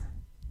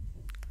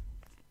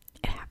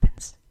it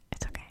happens.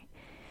 It's okay.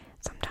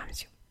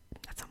 Sometimes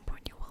at some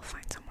point you will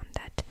find someone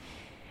that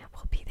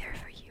will be there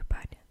for you,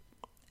 but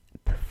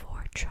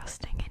before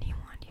trusting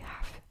anyone, you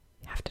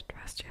have to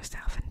trust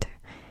yourself, and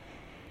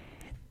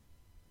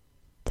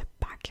to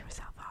back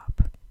yourself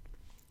up.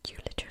 You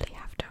literally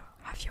have to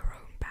have your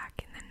own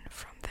back, and then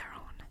from there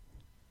on,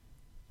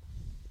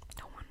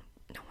 no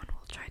one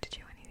will try to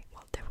do anything.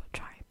 Well, they will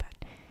try,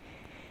 but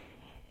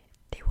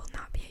they will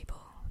not be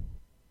able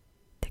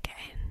to get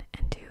in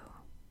and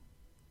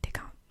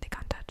they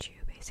can't touch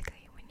you,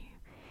 basically,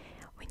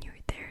 when you're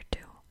there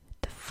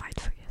to fight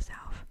for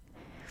yourself.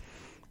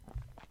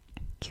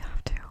 You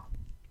have to.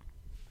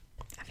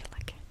 I feel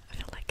like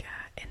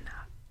in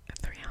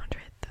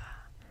 300,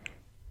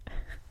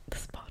 the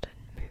Spartan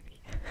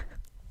movie.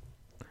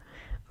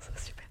 So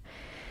stupid.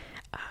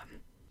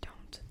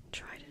 Don't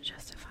try to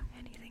justify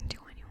anything to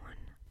anyone,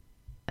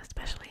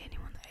 especially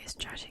anyone that is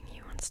judging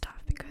you and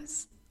stuff,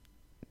 because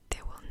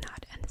they will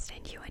not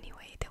understand you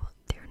anyway.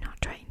 They're not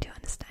trying to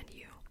understand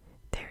you.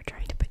 They're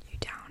trying to put you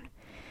down.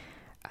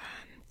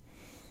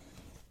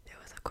 There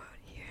was a quote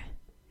here: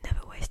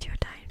 never waste your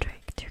time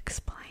trying to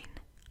explain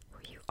who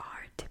you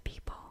are to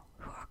people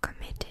who are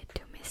committed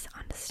to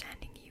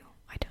misunderstanding you.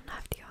 I don't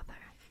have the other,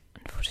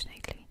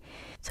 unfortunately.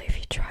 So if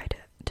you try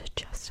to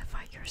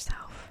justify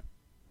yourself,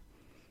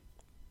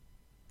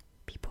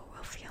 people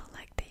will feel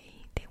like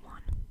they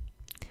won.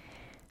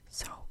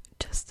 So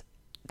just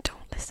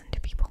don't listen to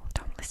people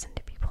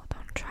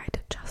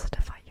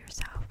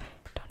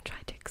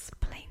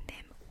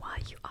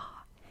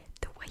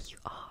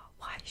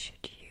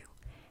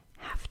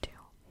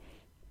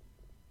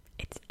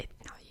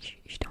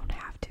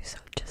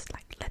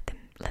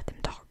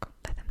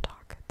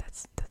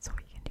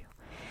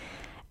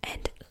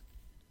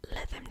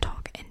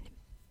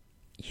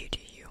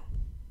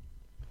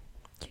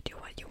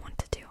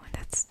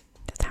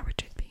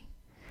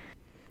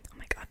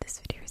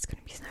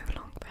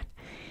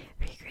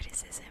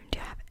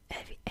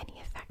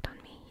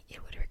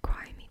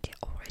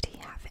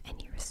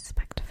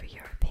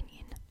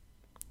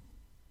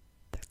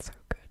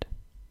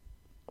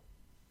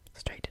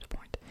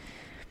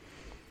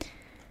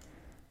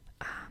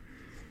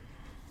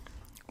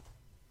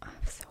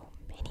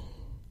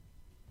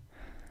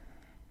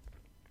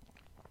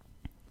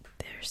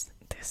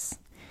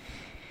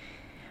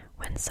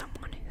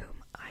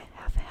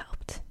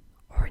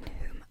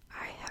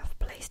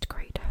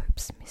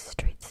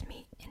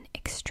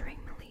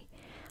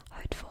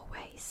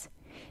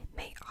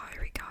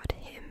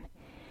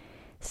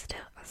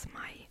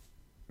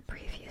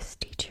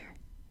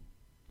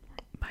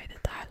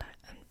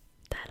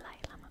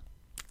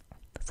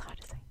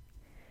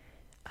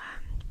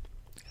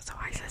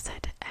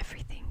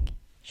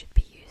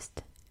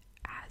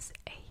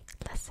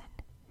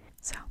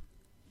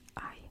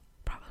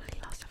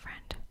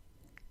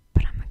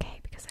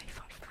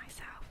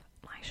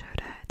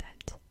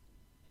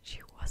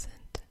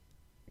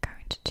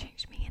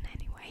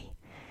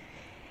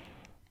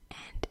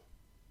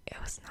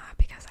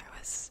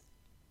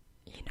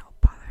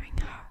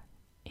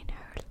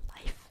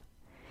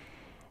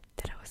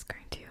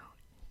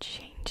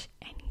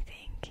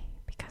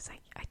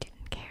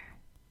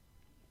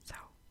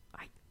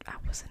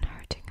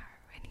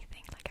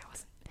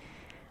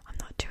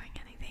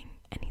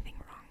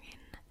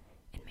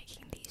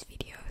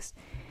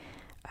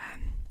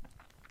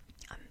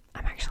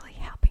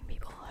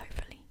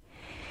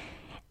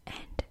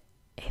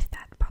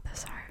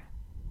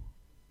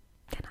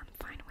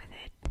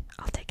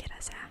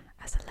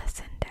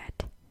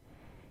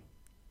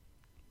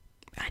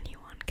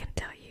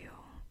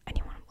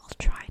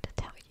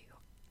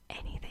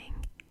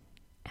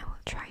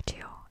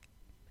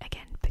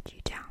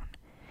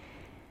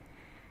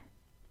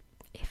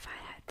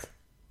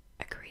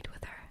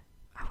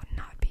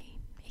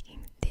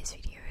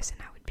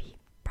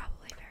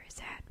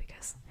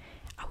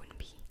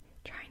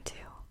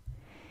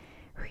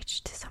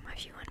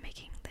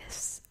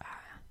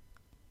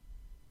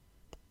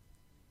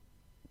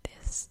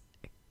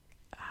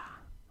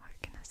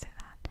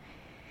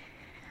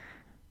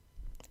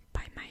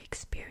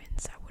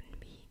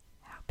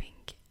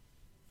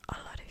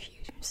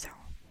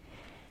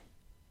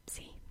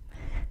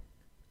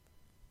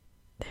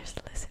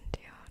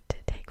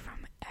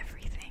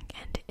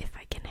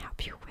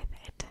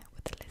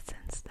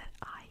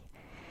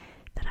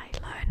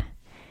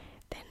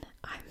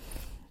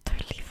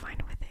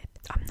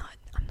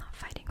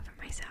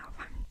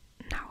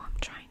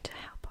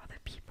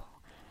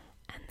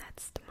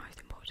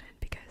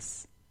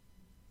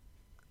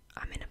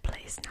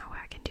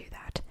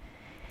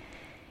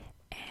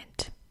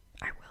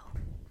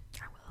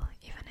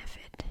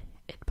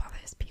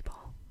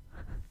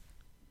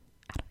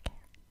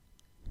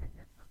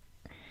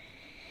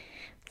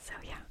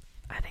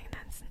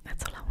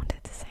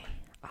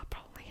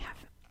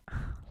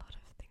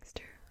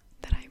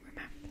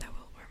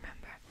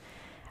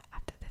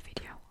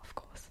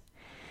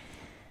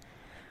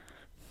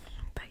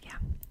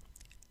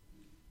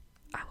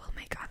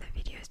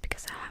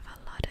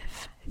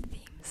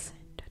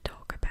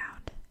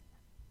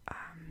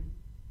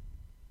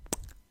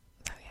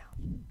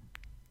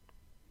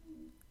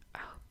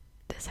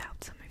this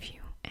helped some of you,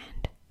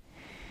 and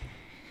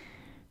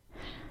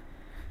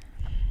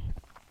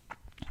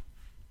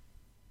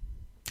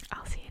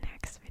I'll see you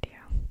next video.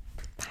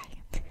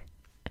 Bye.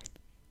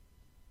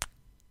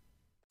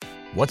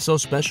 What's so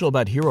special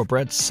about Hero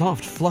Bread's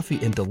soft,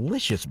 fluffy, and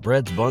delicious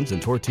breads, buns,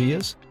 and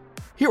tortillas?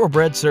 Hero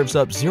Bread serves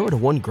up 0 to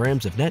 1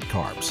 grams of net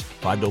carbs,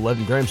 5 to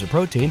 11 grams of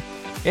protein,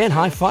 and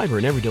high fiber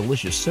in every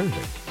delicious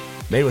serving.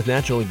 Made with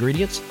natural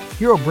ingredients,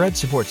 Hero Bread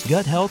supports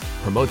gut health,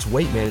 promotes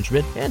weight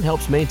management, and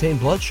helps maintain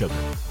blood sugar.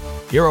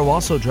 Hero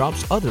also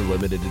drops other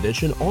limited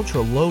edition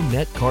ultra-low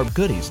net carb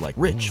goodies like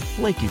rich,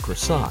 flaky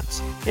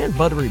croissants and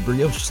buttery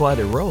brioche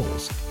slider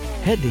rolls.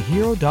 Head to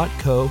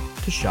hero.co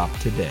to shop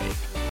today.